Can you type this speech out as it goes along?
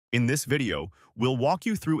In this video, we'll walk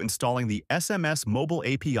you through installing the SMS Mobile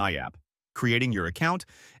API app, creating your account,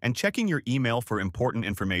 and checking your email for important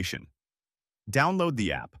information. Download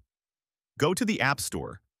the app. Go to the App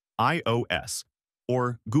Store, iOS,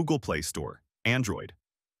 or Google Play Store, Android.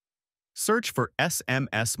 Search for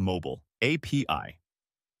SMS Mobile API.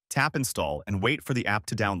 Tap Install and wait for the app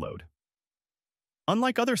to download.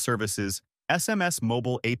 Unlike other services, SMS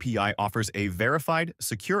Mobile API offers a verified,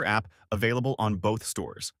 secure app available on both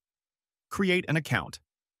stores. Create an account.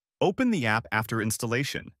 Open the app after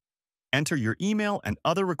installation. Enter your email and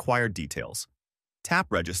other required details. Tap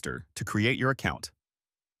Register to create your account.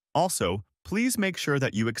 Also, please make sure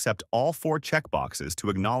that you accept all 4 checkboxes to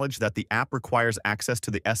acknowledge that the app requires access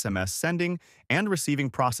to the SMS sending and receiving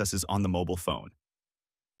processes on the mobile phone.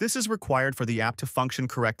 This is required for the app to function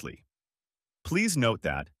correctly. Please note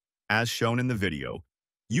that, as shown in the video,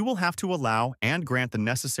 you will have to allow and grant the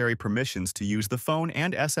necessary permissions to use the phone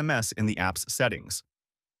and SMS in the app's settings.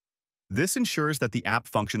 This ensures that the app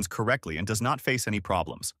functions correctly and does not face any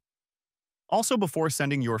problems. Also, before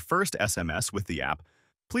sending your first SMS with the app,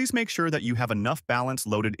 please make sure that you have enough balance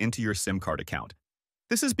loaded into your SIM card account.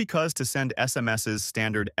 This is because to send SMS's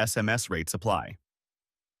standard SMS rates apply.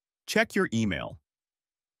 Check your email.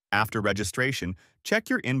 After registration, check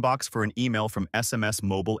your inbox for an email from SMS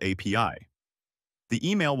Mobile API. The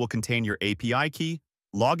email will contain your API key,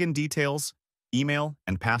 login details, email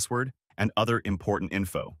and password, and other important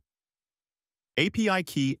info. API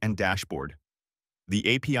key and dashboard.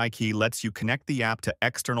 The API key lets you connect the app to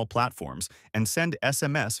external platforms and send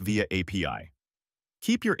SMS via API.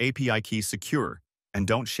 Keep your API key secure and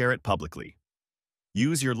don't share it publicly.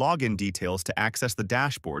 Use your login details to access the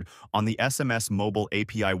dashboard on the SMS Mobile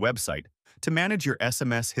API website to manage your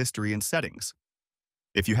SMS history and settings.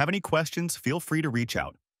 If you have any questions, feel free to reach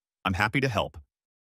out. I'm happy to help.